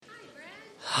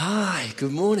Hi,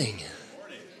 good morning.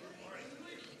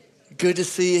 Good to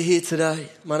see you here today.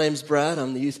 My name's Brad.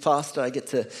 I'm the youth pastor. I get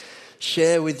to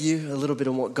share with you a little bit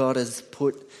on what God has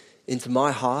put into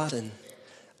my heart. And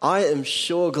I am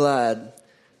sure glad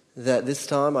that this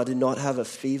time I did not have a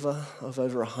fever of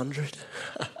over 100.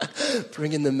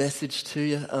 Bringing the message to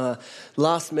you.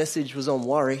 Last message was on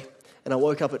worry. And I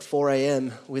woke up at 4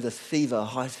 a.m. with a fever,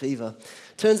 high fever.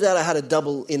 Turns out I had a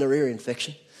double inner ear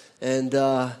infection.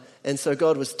 And so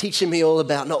God was teaching me all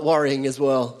about not worrying as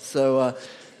well. So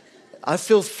I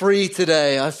feel free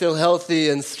today. I feel healthy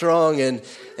and strong and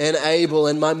able.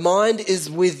 And my mind is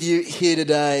with you here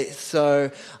today.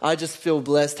 So I just feel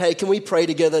blessed. Hey, can we pray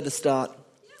together to start?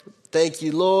 Thank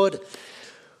you, Lord.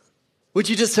 Would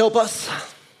you just help us?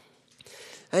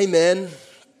 Amen.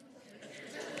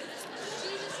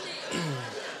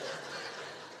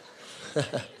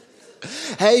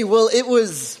 Hey, well, it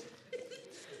was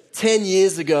 10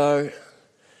 years ago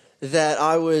that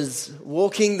I was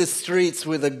walking the streets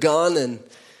with a gun and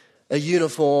a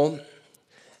uniform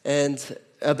and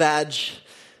a badge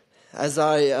as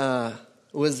I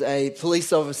was a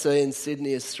police officer in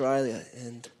Sydney, Australia.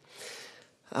 And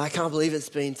I can't believe it's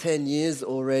been 10 years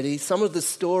already. Some of the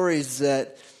stories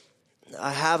that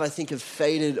I have, I think, have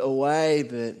faded away,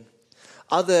 but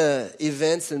other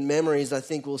events and memories, I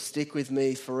think, will stick with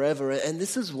me forever. And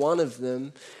this is one of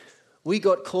them. We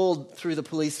got called through the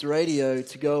police radio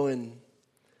to go and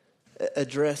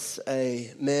address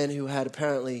a man who had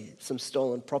apparently some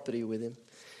stolen property with him.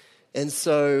 And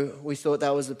so we thought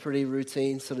that was a pretty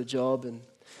routine sort of job. And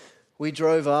we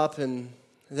drove up and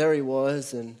there he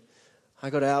was. And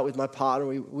I got out with my partner.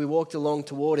 We walked along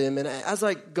toward him. And as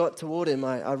I got toward him,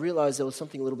 I realized there was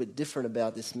something a little bit different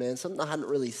about this man. Something I hadn't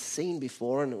really seen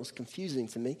before, and it was confusing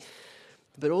to me.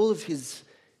 But all of his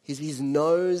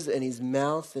nose and his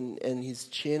mouth and his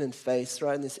chin and face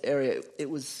right in this area, it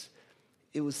was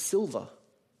silver,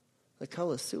 the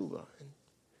color silver. And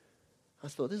I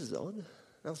thought, this is odd.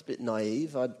 I was a bit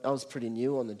naive. I was pretty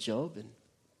new on the job. And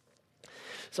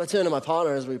so I turned to my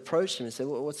partner as we approached him and said,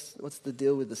 well, what's the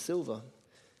deal with the silver?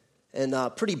 And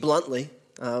pretty bluntly,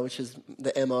 which is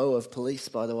the MO of police,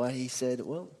 by the way, he said,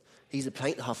 well, he's a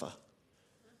paint huffer.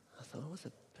 I thought, what's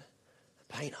a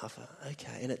paint huffer?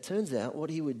 Okay. And it turns out what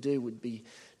he would do would be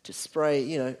to spray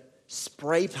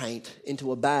paint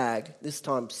into a bag, this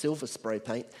time silver spray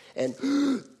paint, and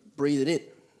breathe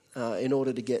it in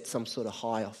order to get some sort of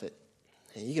high off it.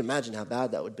 And you can imagine how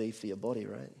bad that would be for your body,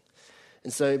 right?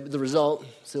 And so the result,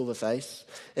 silver face.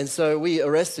 And so we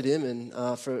arrested him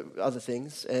and for other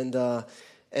things and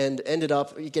ended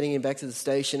up getting him back to the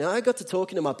station. And I got to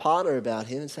talking to my partner about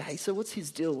him and say, hey, so what's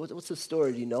his deal? What's the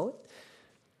story? Do you know it?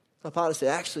 My partner said,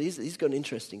 actually, he's got an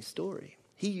interesting story.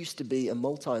 He used to be a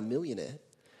multi-millionaire.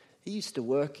 He used to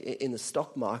work in the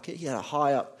stock market. He had a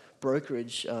high-up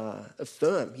brokerage a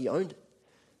firm. He owned it.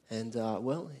 And,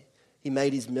 he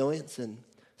made his millions and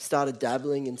started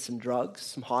dabbling in some drugs,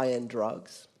 some high-end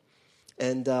drugs.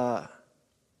 And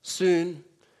soon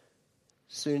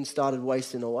started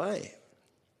wasting away.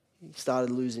 He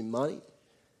started losing money.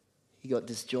 He got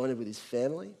disjointed with his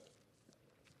family.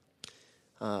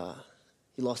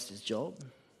 He lost his job.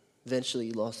 Eventually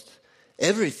he lost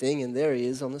everything, and there he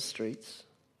is on the streets,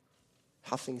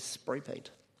 huffing spray paint.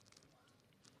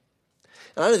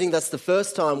 And I don't think that's the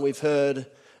first time we've heard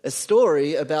a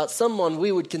story about someone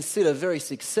we would consider very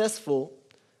successful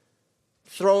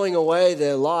throwing away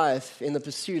their life in the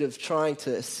pursuit of trying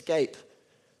to escape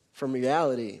from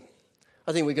reality.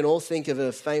 I think we can all think of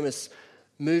a famous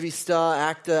movie star,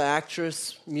 actor,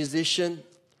 actress, musician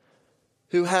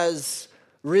who has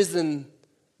risen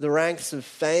the ranks of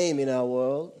fame in our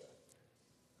world,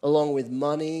 along with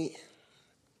money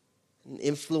and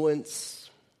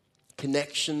influence,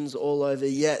 connections all over,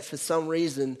 yet for some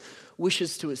reason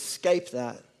wishes to escape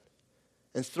that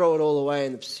and throw it all away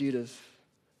in the pursuit of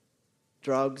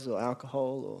drugs or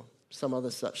alcohol or some other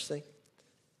such thing.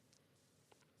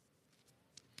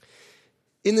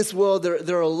 In this world,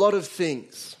 there are a lot of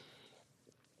things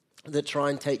that try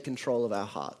and take control of our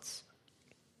hearts.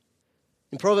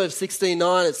 In Proverbs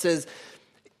 16:9, it says,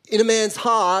 in a man's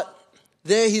heart,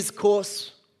 there his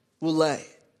course will lay.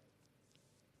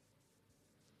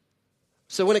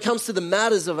 So when it comes to the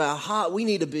matters of our heart, we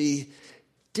need to be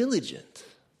diligent.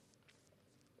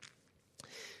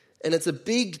 And it's a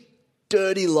big,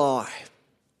 dirty lie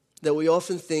that we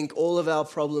often think all of our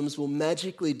problems will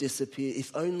magically disappear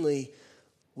if only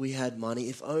we had money,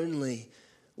 if only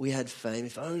we had fame,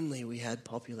 if only we had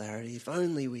popularity, if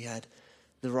only we had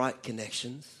the right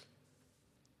connections.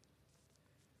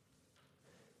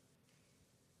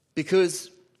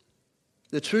 Because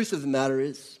the truth of the matter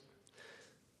is,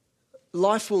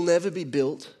 life will never be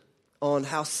built on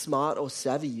how smart or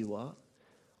savvy you are,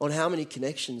 on how many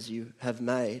connections you have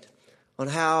made, on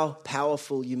how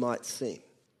powerful you might seem.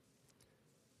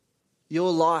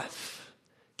 Your life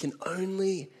can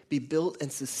only be built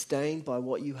and sustained by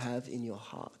what you have in your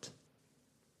heart,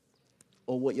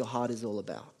 or what your heart is all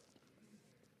about.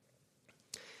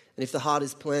 And if the heart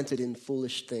is planted in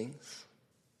foolish things,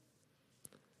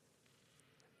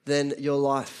 then your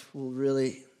life will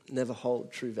really never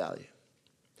hold true value.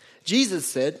 Jesus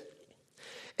said,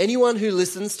 "Anyone who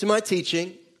listens to my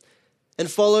teaching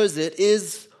and follows it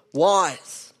is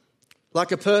wise,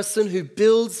 like a person who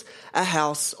builds a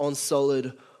house on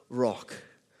solid rock.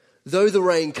 Though the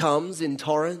rain comes in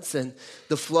torrents and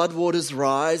the floodwaters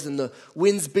rise and the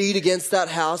winds beat against that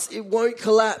house, it won't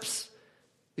collapse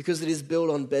because it is built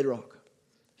on bedrock.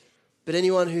 But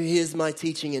anyone who hears my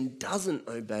teaching and doesn't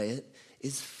obey it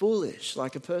is foolish,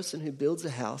 like a person who builds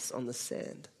a house on the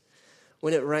sand.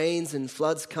 When it rains and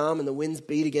floods come and the winds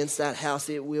beat against that house,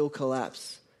 it will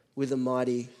collapse with a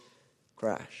mighty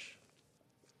crash."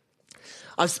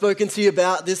 I've spoken to you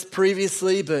about this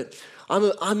previously, but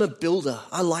I'm a builder.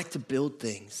 I like to build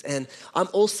things. And I'm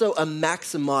also a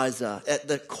maximizer at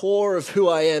the core of who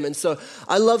I am. And so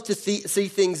I love to see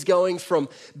things going from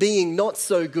being not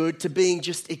so good to being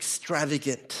just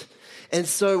extravagant. And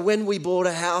so when we bought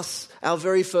a house our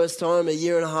very first time a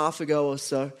year and a half ago or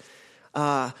so,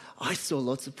 I saw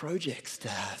lots of projects to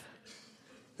have.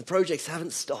 The projects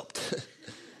haven't stopped.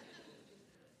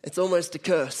 It's almost a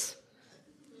curse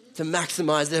to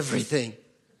maximize everything.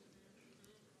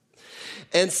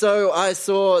 And so I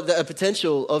saw a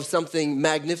potential of something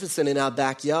magnificent in our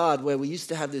backyard where we used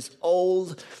to have this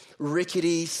old,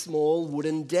 rickety, small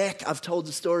wooden deck. I've told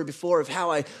the story before of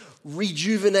how I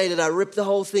rejuvenated. I ripped the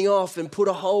whole thing off and put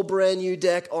a whole brand new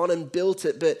deck on and built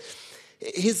it. But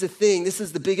here's the thing. This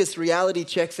is the biggest reality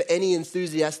check for any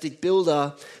enthusiastic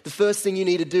builder. The first thing you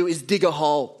need to do is dig a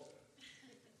hole.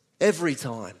 Every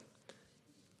time.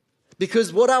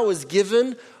 Because what I was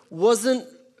given wasn't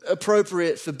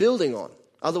appropriate for building on.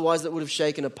 Otherwise, it would have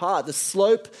shaken apart. The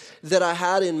slope that I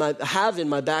have in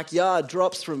my backyard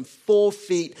drops from 4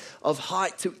 feet of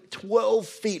height to 12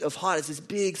 feet of height. It's this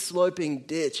big sloping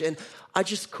ditch. And I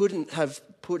just couldn't have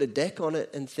put a deck on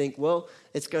it and think, well,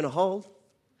 it's going to hold.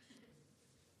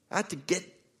 I had to get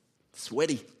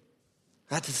sweaty.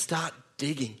 I had to start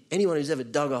digging. Anyone who's ever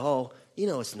dug a hole, you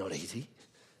know it's not easy.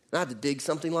 I had to dig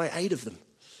something like 8 of them.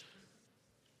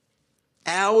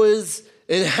 Hours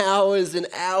and hours and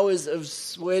hours of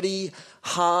sweaty,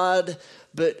 hard,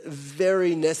 but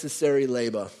very necessary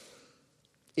labor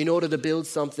in order to build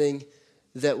something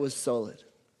that was solid.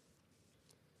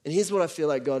 And here's what I feel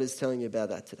like God is telling you about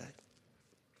that today.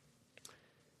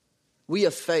 We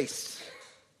are faced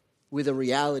with a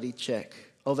reality check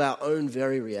of our own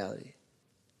very reality.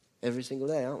 Every single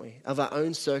day, aren't we? Of our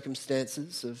own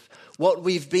circumstances, of what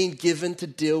we've been given to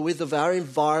deal with, of our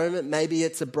environment. Maybe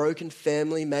it's a broken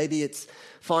family. Maybe it's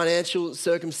financial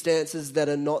circumstances that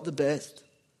are not the best.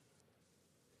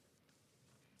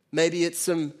 Maybe it's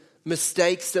some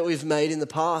mistakes that we've made in the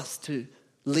past to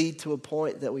lead to a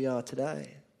point that we are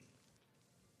today.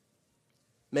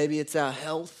 Maybe it's our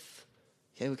health.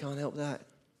 Okay, we can't help that.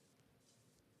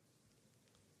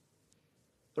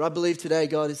 But I believe today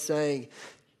God is saying,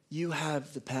 you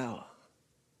have the power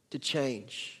to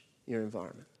change your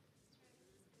environment.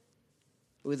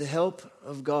 With the help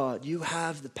of God, you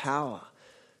have the power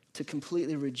to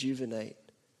completely rejuvenate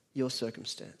your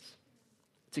circumstance,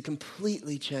 to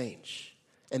completely change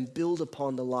and build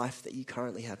upon the life that you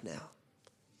currently have now.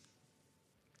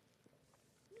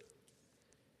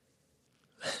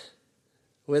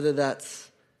 Whether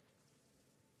that's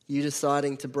you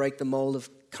deciding to break the mold of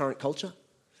current culture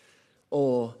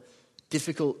or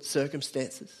difficult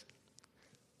circumstances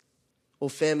or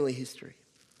family history.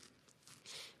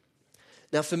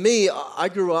 Now for me, I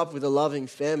grew up with a loving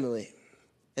family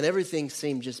and everything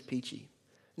seemed just peachy.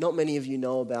 Not many of you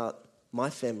know about my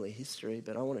family history,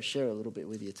 but I want to share a little bit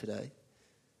with you today.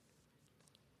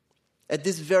 At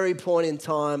this very point in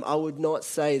time, I would not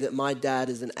say that my dad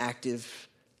is an active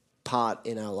part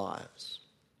in our lives.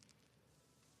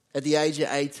 At the age of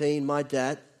 18, my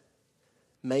dad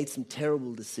made some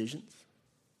terrible decisions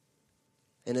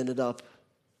and ended up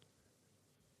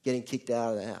getting kicked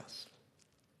out of the house.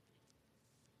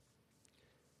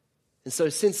 And so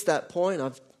since that point,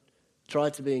 I've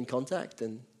tried to be in contact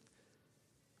and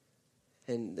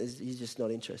he's just not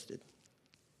interested.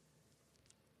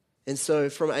 And so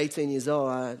from 18 years old,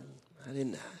 I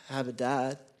didn't have a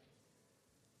dad.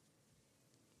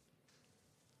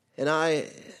 And I,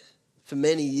 for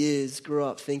many years, grew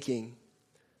up thinking,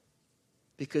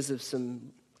 because of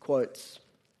some quotes,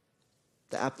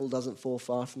 "The apple doesn't fall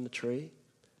far from the tree,"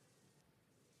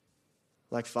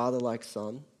 like father, like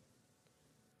son,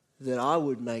 that I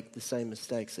would make the same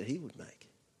mistakes that he would make.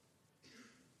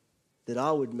 That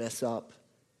I would mess up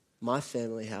my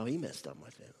family how he messed up my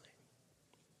family.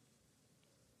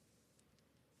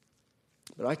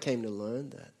 But I came to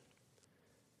learn that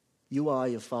you are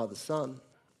your father's son,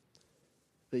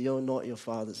 but you're not your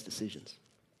father's decisions.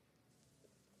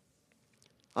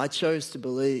 I chose to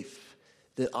believe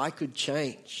that I could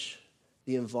change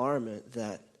the environment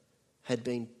that had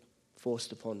been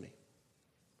forced upon me,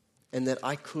 and that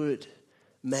I could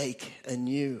make a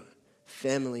new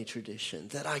family tradition,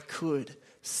 that I could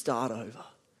start over,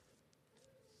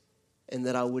 and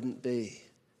that I wouldn't be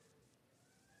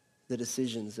the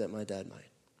decisions that my dad made.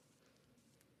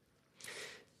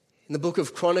 In the book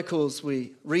of Chronicles,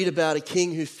 we read about a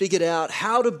king who figured out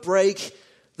how to break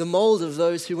the mold of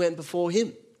those who went before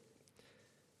him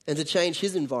and to change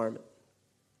his environment.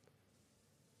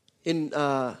 In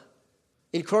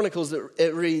Chronicles,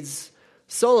 it reads,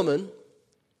 Solomon,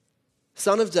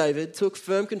 son of David, took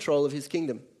firm control of his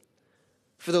kingdom.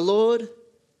 For the Lord,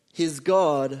 his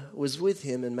God, was with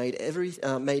him and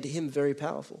made him very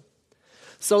powerful.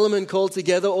 Solomon called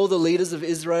together all the leaders of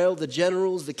Israel, the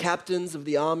generals, the captains of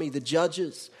the army, the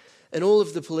judges, and all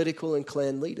of the political and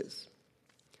clan leaders.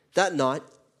 That night,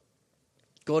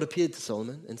 God appeared to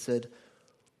Solomon and said,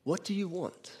 "What do you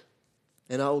want?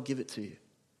 And I will give it to you."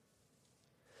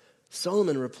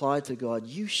 Solomon replied to God,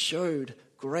 "You showed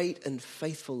great and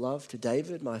faithful love to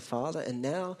David, my father, and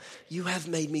now you have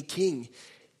made me king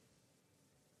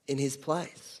in his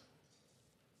place.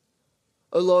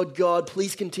 O Lord God,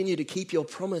 please continue to keep your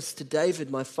promise to David,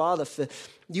 my father, for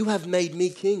you have made me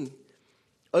king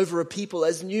over a people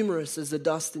as numerous as the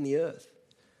dust in the earth.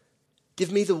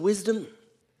 Give me the wisdom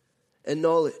and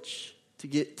knowledge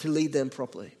to lead them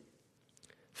properly.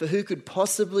 For who could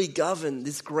possibly govern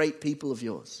this great people of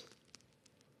yours?"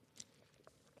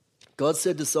 God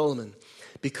said to Solomon,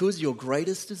 "Because your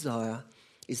greatest desire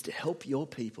is to help your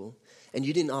people, and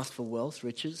you didn't ask for wealth,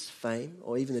 riches, fame,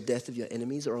 or even the death of your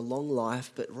enemies or a long life,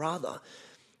 but rather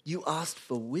you asked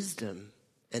for wisdom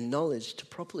and knowledge to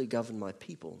properly govern my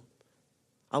people,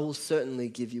 I will certainly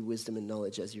give you wisdom and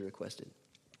knowledge as you requested.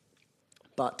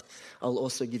 But I'll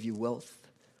also give you wealth,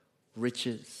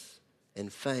 riches,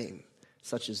 and fame,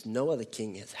 such as no other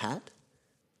king has had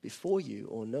before you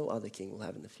or no other king will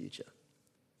have in the future."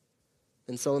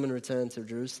 Then Solomon returned to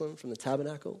Jerusalem from the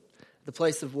tabernacle, the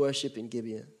place of worship in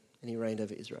Gibeon, and he reigned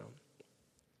over Israel.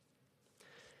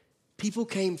 People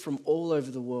came from all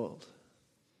over the world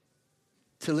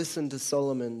to listen to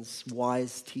Solomon's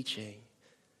wise teaching.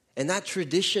 And that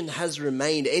tradition has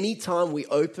remained. Anytime we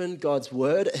open God's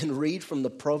word and read from the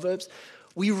Proverbs,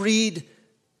 we read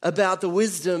about the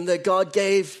wisdom that God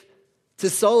gave to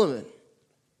Solomon.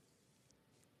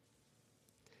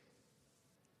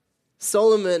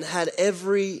 Solomon had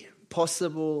every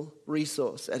possible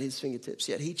resource at his fingertips,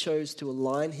 yet he chose to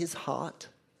align his heart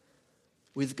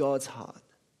with God's heart.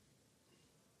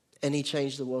 And he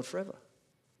changed the world forever.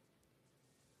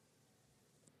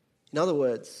 In other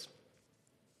words,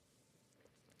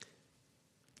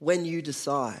 when you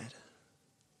decide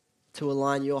to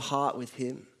align your heart with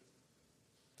him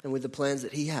and with the plans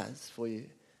that he has for you,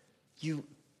 you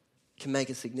can make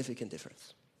a significant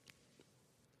difference.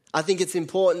 I think it's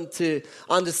important to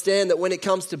understand that when it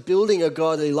comes to building a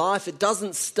godly life, it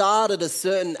doesn't start at a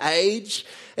certain age.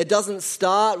 It doesn't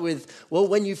start with, well,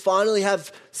 when you finally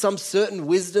have some certain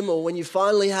wisdom or when you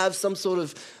finally have some sort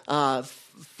of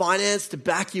finance to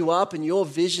back you up and your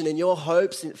vision and your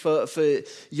hopes for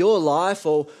your life,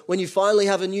 or when you finally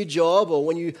have a new job or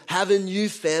when you have a new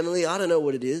family. I don't know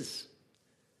what it is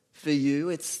for you.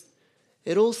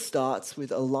 It all starts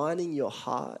with aligning your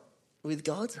heart with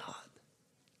God's heart.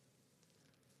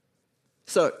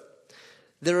 So,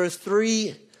 there are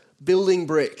 3 building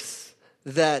bricks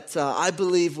that I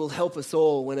believe will help us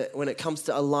all when it comes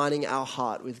to aligning our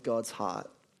heart with God's heart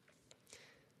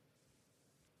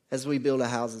as we build our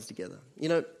houses together. You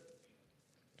know,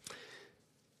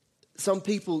 some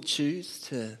people choose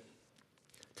to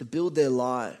build their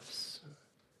lives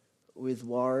with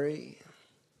worry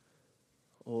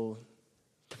or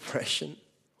depression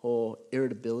or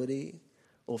irritability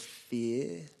or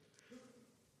fear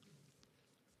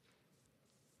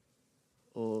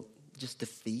or just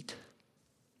defeat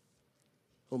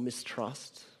or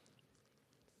mistrust.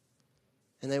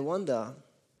 And they wonder,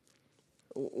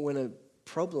 when a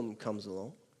problem comes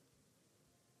along,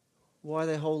 why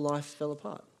their whole life fell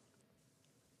apart.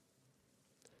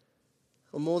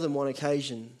 On more than one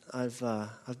occasion, I've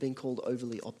been called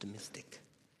overly optimistic.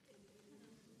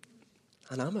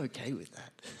 And I'm okay with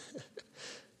that.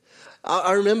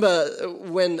 I remember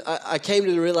when I came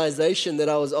to the realization that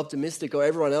I was optimistic or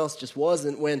everyone else just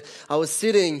wasn't, when I was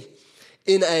sitting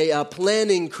in a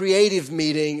planning creative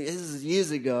meeting, this is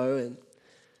years ago, and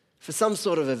for some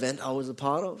sort of event I was a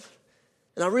part of.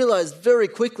 And I realized very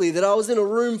quickly that I was in a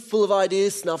room full of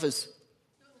idea snuffers.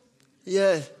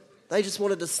 Yeah, they just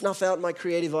wanted to snuff out my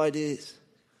creative ideas.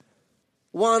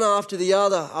 One after the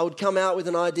other, I would come out with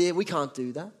an idea. We can't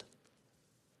do that.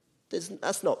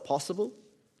 That's not possible.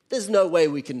 There's no way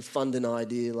we can fund an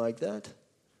idea like that.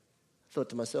 I thought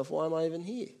to myself, why am I even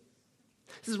here?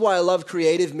 This is why I love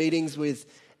creative meetings with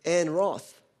Anne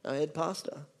Roth, our head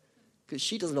pastor, because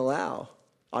she doesn't allow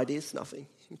idea snuffing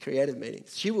in creative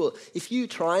meetings. She will, if you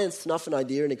try and snuff an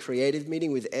idea in a creative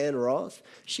meeting with Anne Roth,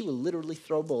 she will literally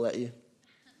throw a ball at you.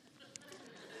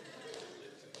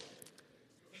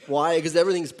 Why? Because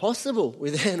everything's possible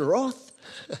with Anne Roth.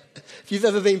 If you've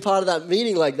ever been part of that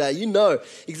meeting like that, you know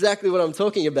exactly what I'm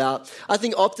talking about. I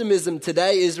think optimism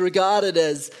today is regarded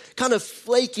as kind of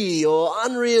flaky or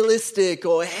unrealistic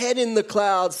or head in the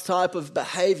clouds type of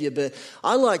behavior. But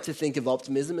I like to think of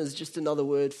optimism as just another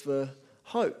word for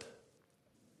hope.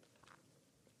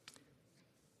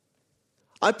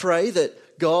 I pray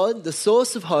that God, the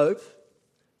source of hope,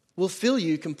 will fill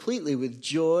you completely with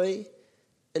joy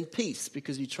and peace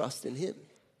because you trust in Him.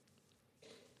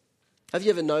 Have you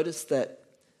ever noticed that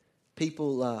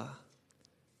people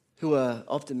who are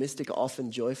optimistic are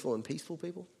often joyful and peaceful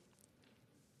people?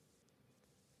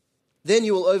 Then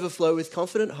you will overflow with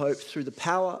confident hope through the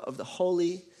power of the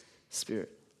Holy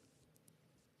Spirit.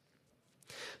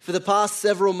 For the past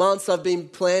several months, I've been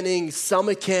planning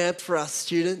summer camp for our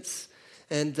students.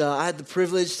 And I had the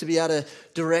privilege to be able to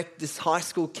direct this high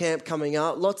school camp coming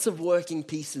up. Lots of working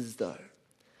pieces, though.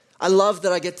 I love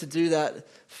that I get to do that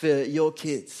for your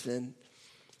kids. And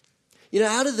you know,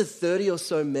 out of the 30 or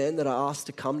so men that I asked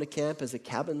to come to camp as a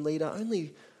cabin leader,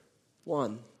 only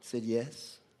one said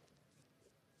yes.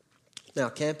 Now,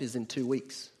 camp is in 2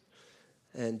 weeks,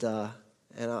 and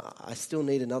I still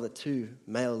need another 2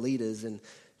 male leaders, and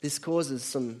this causes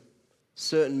some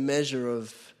certain measure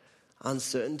of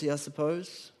uncertainty, I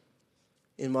suppose,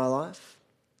 in my life.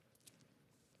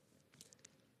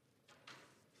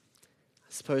 I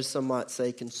suppose some might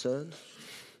say concern.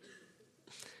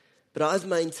 But I've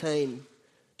maintained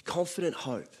confident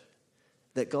hope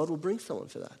that God will bring someone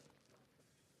for that.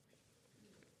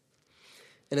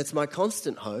 And it's my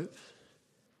constant hope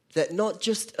that not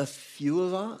just a few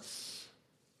of us,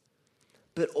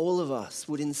 but all of us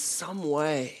would in some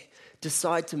way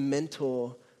decide to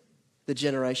mentor the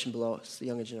generation below us, the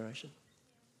younger generation.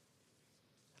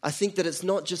 I think that it's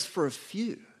not just for a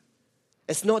few.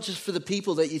 It's not just for the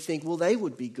people that you think, well, they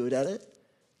would be good at it.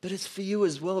 But it's for you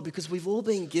as well, because we've all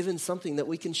been given something that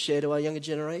we can share to our younger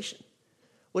generation.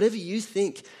 Whatever you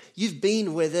think, you've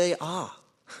been where they are.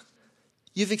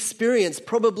 You've experienced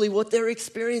probably what they're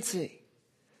experiencing.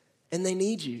 And they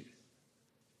need you.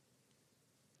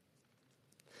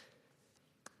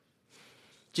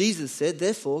 Jesus said,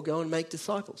 therefore, go and make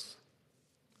disciples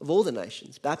of all the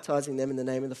nations, baptizing them in the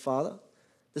name of the Father,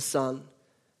 the Son,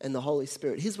 and the Holy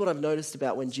Spirit. Here's what I've noticed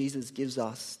about when Jesus gives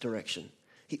us direction.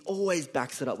 He always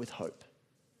backs it up with hope.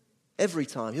 Every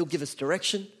time. He'll give us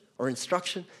direction or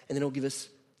instruction, and then he'll give us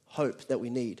hope that we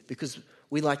need, because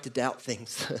we like to doubt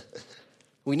things.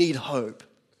 We need hope.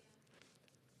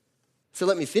 So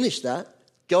let me finish that.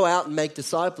 Go out and make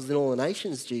disciples in all the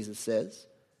nations, Jesus says.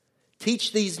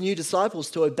 Teach these new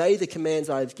disciples to obey the commands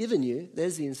I have given you.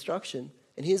 There's the instruction.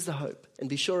 And here's the hope. And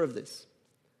be sure of this.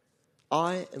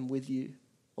 I am with you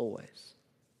always,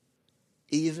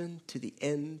 even to the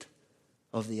end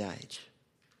of the age.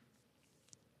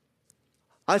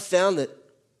 I found that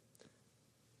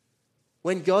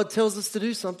when God tells us to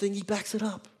do something, He backs it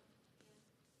up.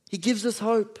 He gives us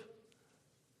hope,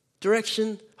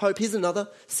 direction, hope. Here's another.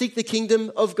 Seek the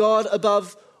kingdom of God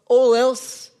above all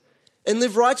else and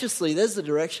live righteously. There's the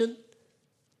direction.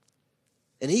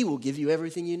 And He will give you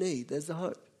everything you need. There's the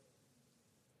hope.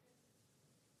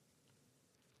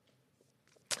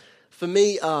 For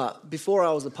me, before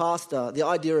I was a pastor, the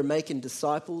idea of making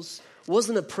disciples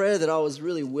wasn't a prayer that I was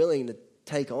really willing to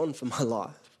take on for my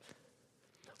life.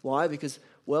 Why? Because,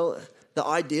 well, the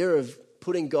idea of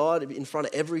putting God in front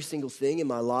of every single thing in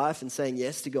my life and saying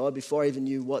yes to God before I even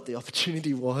knew what the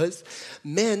opportunity was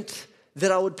meant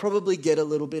that I would probably get a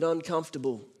little bit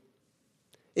uncomfortable.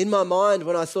 In my mind,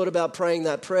 when I thought about praying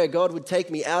that prayer, God would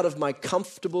take me out of my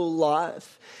comfortable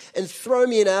life and throw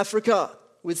me in Africa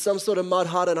with some sort of mud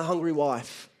hut and a hungry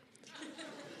wife.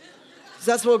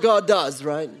 That's what God does,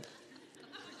 right?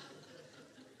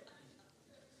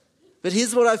 But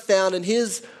here's what I've found, and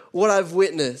here's what I've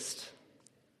witnessed.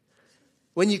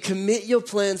 When you commit your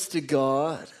plans to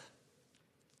God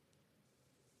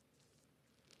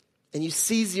and you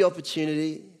seize the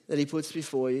opportunity that he puts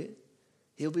before you,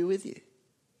 he'll be with you.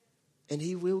 And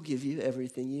he will give you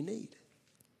everything you need.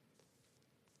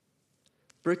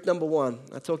 Brick number 1.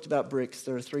 I talked about bricks.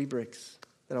 There are 3 bricks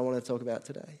that I want to talk about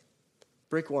today.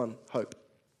 Brick 1, hope.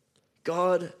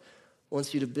 God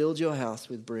wants you to build your house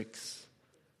with bricks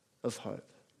of hope.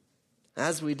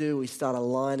 As we do, we start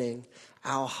aligning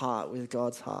our heart with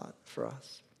God's heart for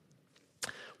us.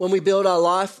 When we build our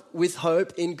life with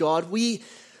hope in God, we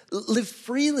live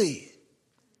freely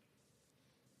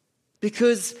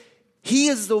because he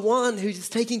is the one who's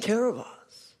taking care of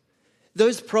us.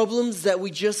 Those problems that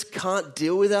we just can't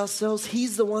deal with ourselves,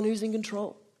 he's the one who's in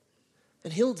control,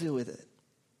 and he'll deal with it.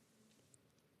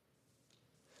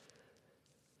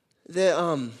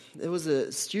 There was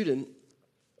a student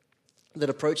that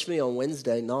approached me on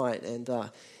Wednesday night, and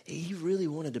he really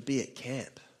wanted to be at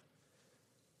camp.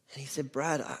 And he said,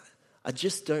 Brad, I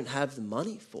just don't have the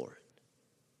money for it.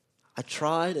 I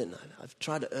tried, and I've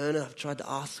tried to earn it. I've tried to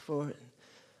ask for it. And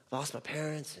I've asked my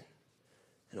parents,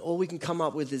 and all we can come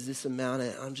up with is this amount,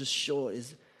 and I'm just short.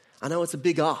 I know it's a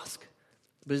big ask,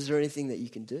 but is there anything that you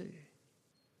can do? And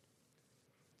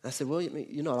I said, well,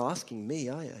 you're not asking me,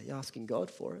 are you? You're asking God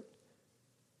for it.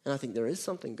 And I think there is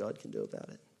something God can do about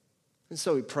it. And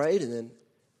so we prayed, and then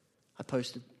I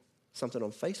posted something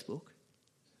on Facebook.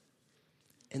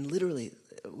 And literally,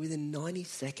 within 90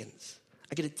 seconds,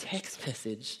 I get a text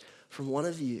message from one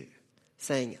of you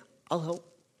saying, I'll help.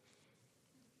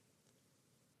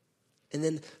 And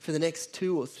then for the next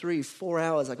 2 or 3, 4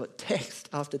 hours, I got text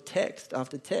after text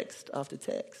after text after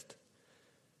text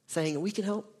saying, we can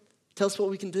help. Tell us what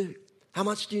we can do. How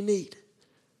much do you need?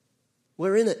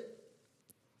 We're in it.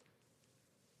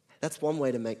 That's one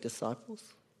way to make disciples.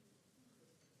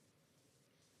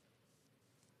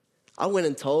 I went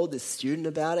and told this student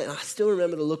about it, and I still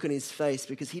remember the look on his face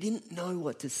because he didn't know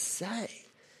what to say.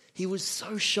 He was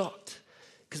so shocked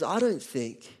because I don't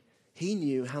think he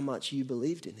knew how much you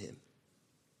believed in him.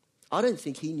 I don't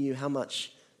think he knew how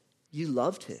much you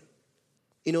loved him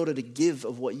in order to give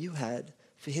of what you had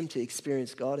for him to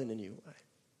experience God in a new way.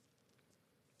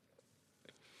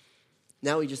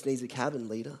 Now he just needs a cabin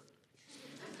leader.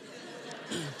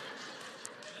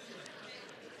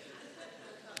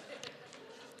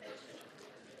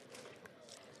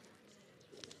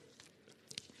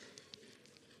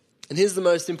 And here's the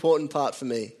most important part for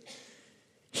me.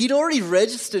 He'd already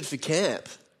registered for camp.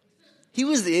 He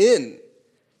was in.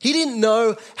 He didn't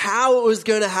know how it was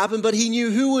going to happen, but he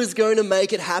knew who was going to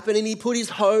make it happen, and he put his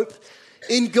hope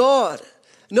in God.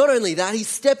 Not only that, he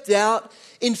stepped out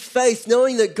in faith,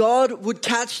 knowing that God would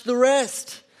catch the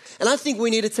rest. And I think we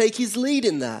need to take his lead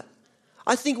in that.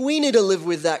 I think we need to live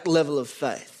with that level of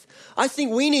faith. I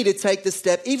think we need to take the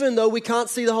step, even though we can't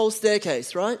see the whole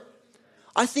staircase, right?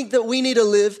 I think that we need to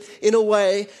live in a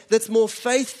way that's more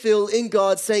faith-filled in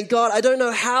God, saying, God, I don't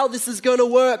know how this is going to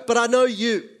work, but I know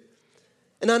you.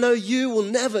 And I know you will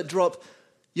never drop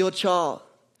your child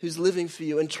who's living for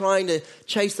you and trying to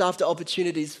chase after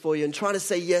opportunities for you and trying to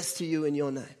say yes to you in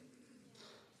your name.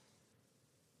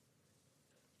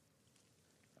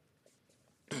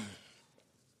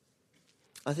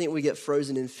 I think we get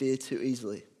frozen in fear too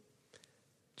easily,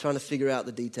 trying to figure out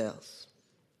the details.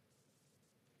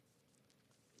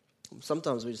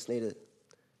 Sometimes we just need to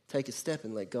take a step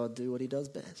and let God do what he does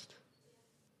best.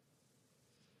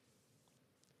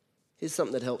 Here's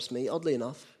something that helps me, oddly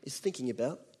enough, is thinking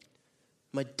about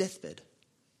my deathbed.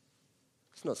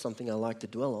 It's not something I like to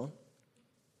dwell on.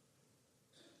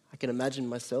 I can imagine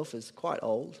myself as quite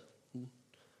old,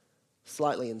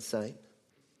 slightly insane.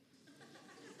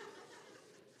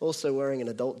 Also wearing an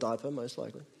adult diaper, most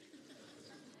likely.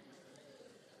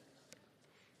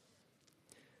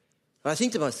 I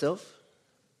think to myself,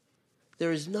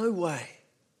 there is no way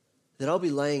that I'll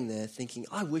be laying there thinking,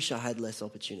 I wish I had less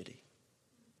opportunity.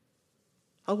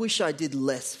 I wish I did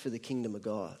less for the kingdom of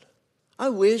God. I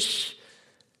wish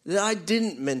that I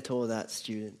didn't mentor that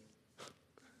student.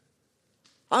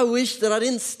 I wish that I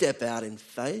didn't step out in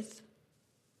faith.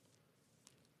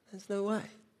 There's no way.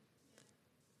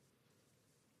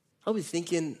 I'll be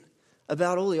thinking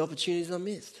about all the opportunities I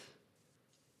missed.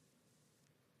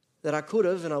 That I could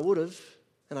have and I would have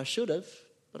and I should have,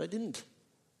 but I didn't.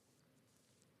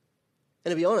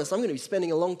 And to be honest, I'm going to be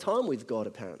spending a long time with God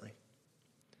apparently.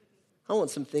 I want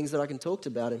some things that I can talk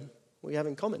about him we have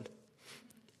in common.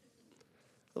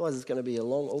 Otherwise it's going to be a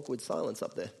long, awkward silence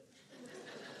up there.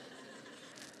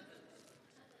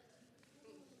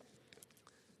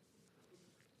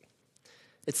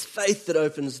 It's faith that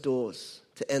opens doors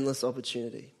to endless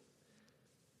opportunity.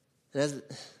 And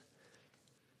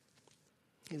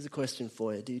here's a question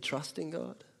for you. Do you trust in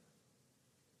God?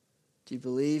 Do you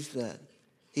believe that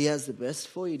He has the best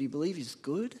for you? Do you believe He's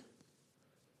good?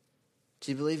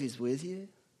 Do you believe He's with you?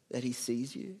 That He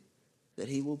sees you? That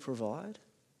He will provide?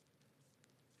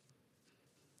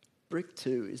 Brick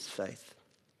 2 is faith.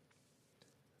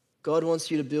 God wants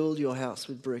you to build your house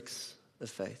with bricks of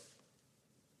faith.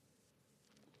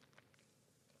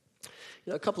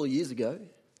 A couple of years ago,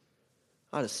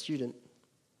 I had a student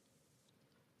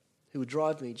who would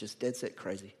drive me just dead set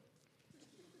crazy.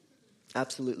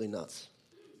 Absolutely nuts.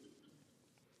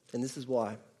 And this is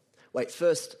why. Wait,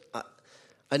 first,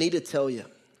 I need to tell you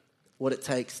what it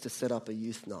takes to set up a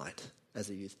youth night as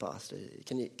a youth pastor.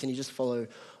 Can you just follow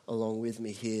along with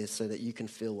me here so that you can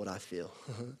feel what I feel?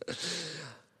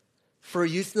 For a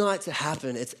youth night to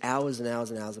happen, it's hours and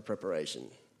hours and hours of preparation.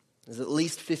 There's at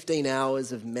least 15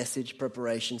 hours of message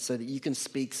preparation so that you can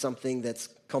speak something that's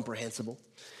comprehensible.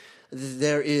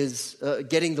 There is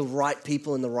getting the right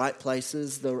people in the right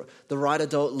places, the right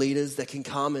adult leaders that can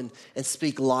come and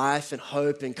speak life and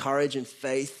hope and courage and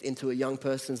faith into a young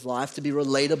person's life, to be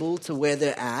relatable to where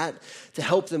they're at, to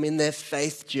help them in their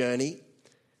faith journey.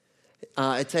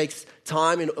 It takes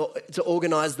time to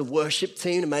organize the worship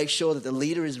team to make sure that the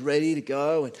leader is ready to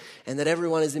go and that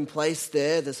everyone is in place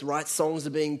there. The right songs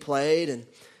are being played, and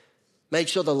make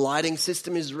sure the lighting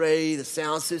system is ready, the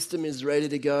sound system is ready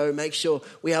to go. Make sure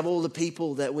we have all the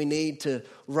people that we need to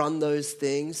run those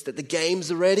things, that the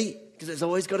games are ready, because there's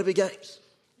always got to be games.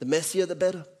 The messier, the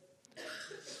better.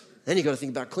 Then you've got to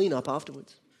think about cleanup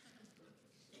afterwards.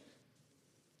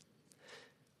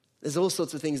 There's all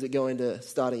sorts of things that go into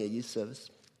starting a youth service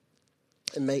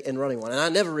and running one. And I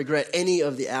never regret any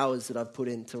of the hours that I've put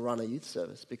in to run a youth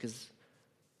service, because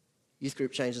youth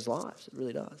group changes lives. It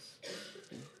really does.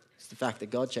 It's the fact that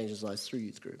God changes lives through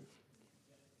youth group.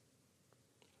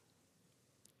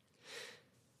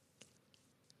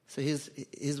 So here's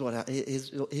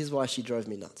why she drove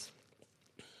me nuts.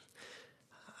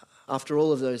 After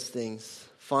all of those things,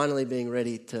 finally being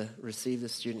ready to receive the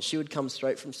student, she would come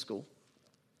straight from school,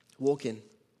 walk in.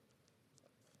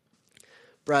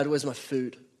 Brad, where's my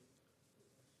food?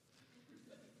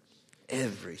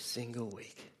 Every single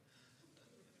week.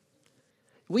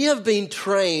 We have been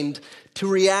trained to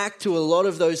react to a lot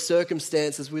of those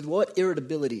circumstances with what?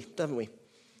 Irritability, haven't we?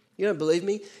 You don't believe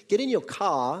me? Get in your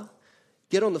car,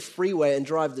 get on the freeway and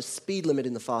drive the speed limit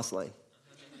in the fast lane.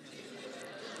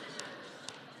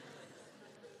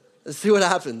 Let's see what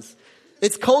happens.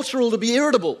 It's cultural to be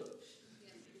irritable.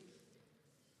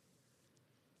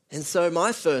 And so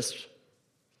my first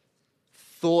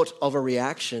thought of a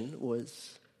reaction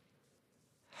was,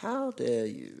 how dare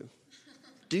you?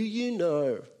 Do you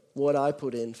know what I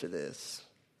put in for this?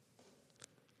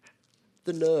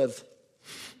 The nerve.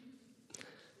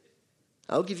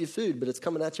 I'll give you food, but it's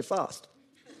coming at you fast.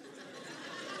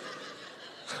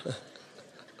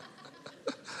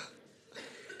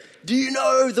 Do you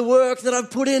know the work that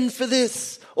I've put in for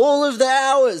this? All of the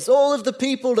hours, all of the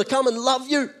people to come and love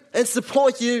you and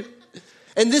support you.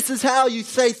 And this is how you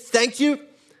say thank you?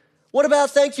 What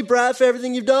about thank you, Brad, for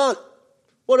everything you've done?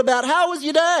 What about how was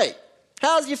your day?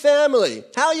 How's your family?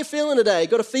 How are you feeling today?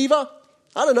 Got a fever?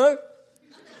 I don't know.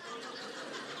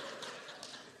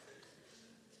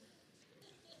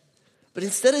 But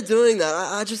instead of doing that,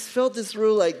 I just felt this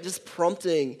real just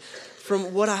prompting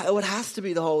from what has to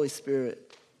be the Holy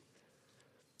Spirit,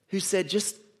 who said,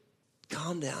 just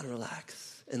calm down,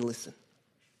 relax, and listen.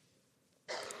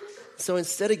 So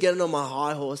instead of getting on my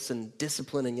high horse and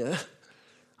disciplining her,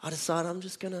 I decided I'm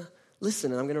just going to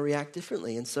listen and I'm going to react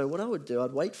differently. And so what I would do,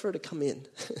 I'd wait for her to come in.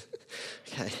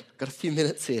 Okay, I've got a few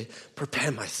minutes here.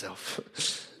 Prepare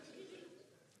myself.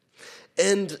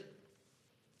 And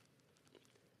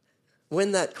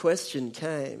when that question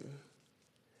came,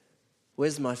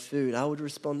 where's my food? I would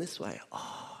respond this way.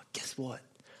 Oh, guess what?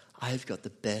 I've got the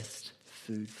best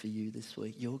food for you this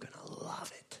week. You're going to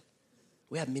love it.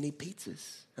 We have mini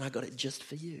pizzas, and I got it just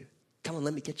for you. Come on,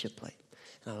 let me get you a plate.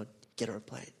 And I would get her a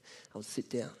plate. I would sit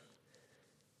down,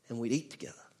 and we'd eat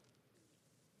together.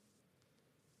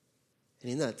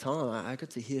 And in that time, I got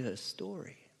to hear her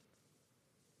story.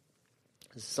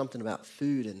 There's something about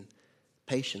food and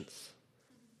patience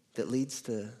that leads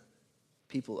to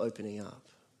people opening up.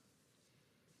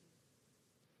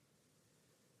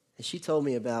 And she told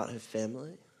me about her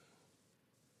family.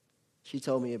 She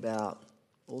told me about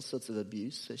all sorts of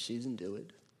abuse that she's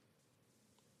endured.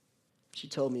 She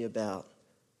told me about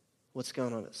what's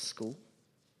going on at school.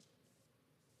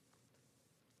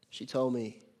 She told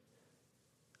me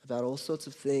about all sorts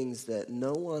of things that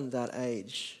no one that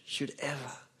age should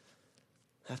ever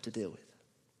have to deal with.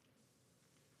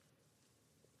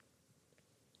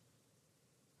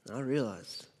 And I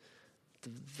realized the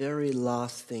very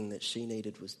last thing that she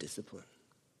needed was discipline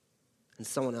and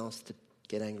someone else to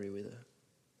get angry with her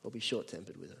or be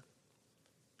short-tempered with her.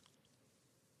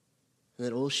 And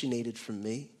that all she needed from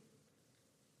me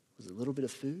was a little bit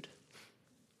of food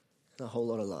and a whole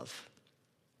lot of love.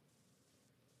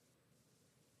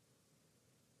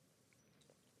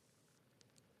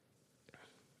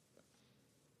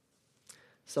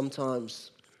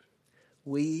 Sometimes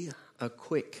we are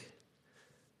quick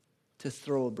to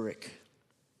throw a brick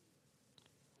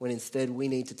when instead we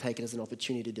need to take it as an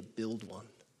opportunity to build one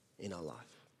in our life.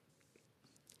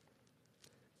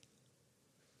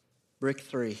 Brick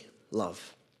 3,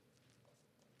 love.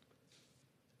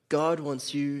 God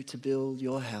wants you to build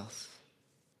your house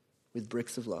with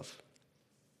bricks of love.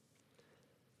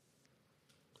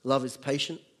 Love is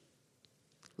patient.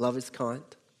 Love is kind.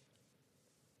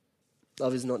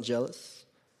 Love is not jealous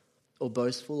or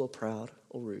boastful or proud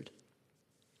or rude.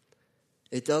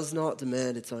 It does not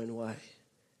demand its own way.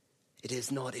 It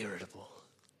is not irritable.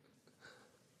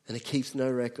 And it keeps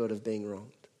no record of being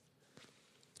wronged.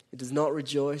 It does not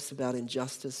rejoice about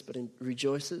injustice, but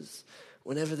rejoices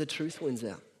whenever the truth wins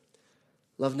out.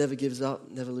 Love never gives up,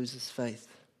 never loses faith.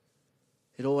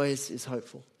 It always is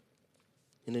hopeful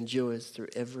and endures through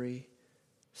every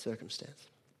circumstance.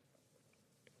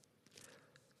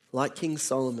 Like King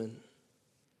Solomon,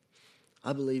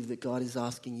 I believe that God is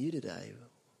asking you today,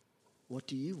 what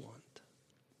do you want?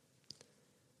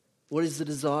 What is the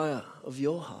desire of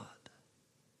your heart?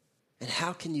 And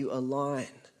how can you align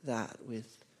that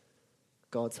with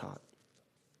God's heart?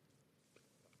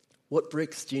 What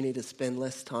bricks do you need to spend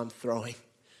less time throwing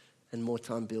and more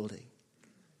time building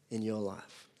in your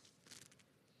life?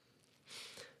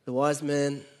 The wise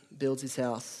man builds his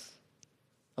house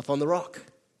upon the rock.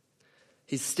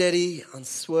 His steady,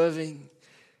 unswerving,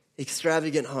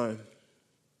 extravagant home.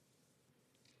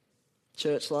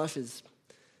 Church life is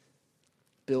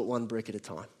built one brick at a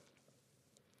time.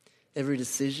 Every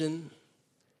decision,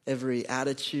 every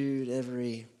attitude,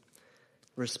 every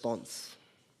response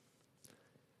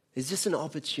is just an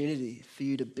opportunity for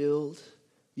you to build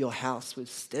your house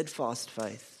with steadfast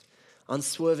faith,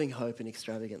 unswerving hope, and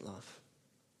extravagant love.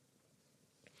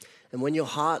 And when your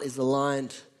heart is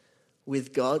aligned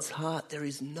with God's heart, there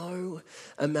is no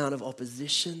amount of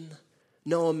opposition,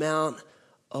 no amount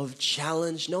of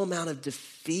challenge, no amount of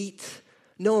defeat,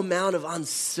 no amount of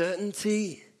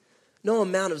uncertainty, no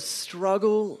amount of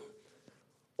struggle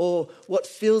or what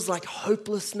feels like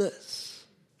hopelessness,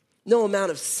 no amount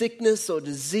of sickness or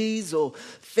disease or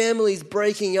families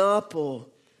breaking up or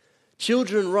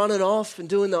children running off and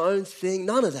doing their own thing.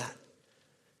 None of that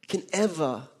can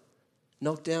ever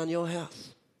knock down your house.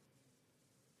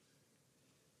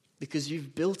 Because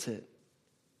you've built it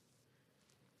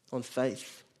on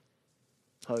faith,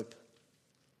 hope,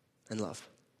 and love.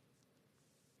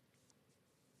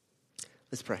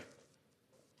 Let's pray.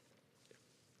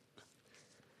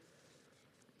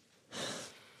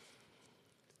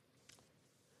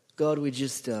 God, we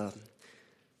just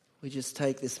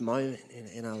take this moment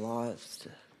in our lives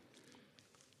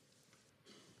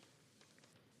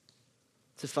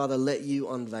to Father, let you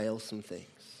unveil some things.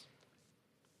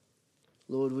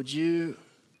 Lord, would you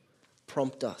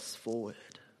prompt us forward?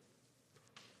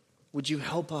 Would you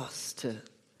help us to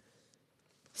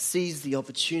seize the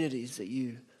opportunities that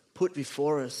you put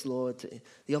before us, Lord,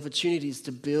 the opportunities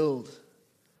to build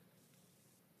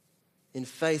in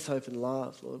faith, hope, and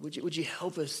love, Lord? Would you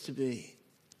help us to be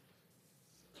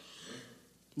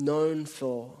known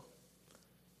for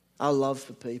our love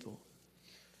for people,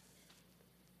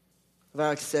 of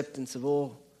our acceptance of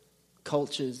all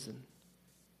cultures and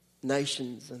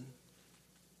nations and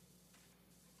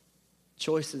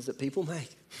choices that people make.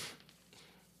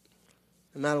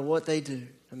 No matter what they do,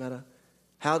 no matter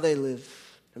how they live,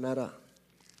 no matter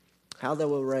how they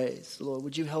were raised, Lord,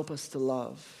 would you help us to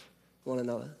love one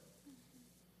another?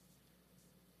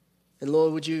 And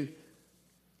Lord, would you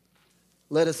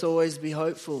let us always be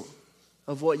hopeful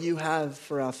of what you have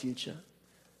for our future?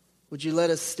 Would you let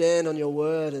us stand on your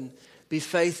word and be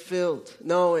faith-filled,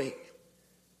 knowing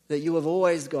that you have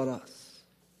always got us,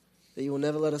 that you will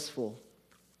never let us fall,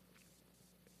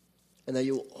 and that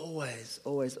you will always,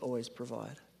 always, always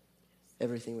provide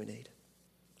everything we need.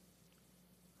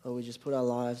 Lord, we just put our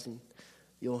lives in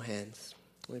your hands.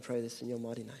 We pray this in your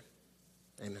mighty name.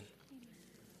 Amen.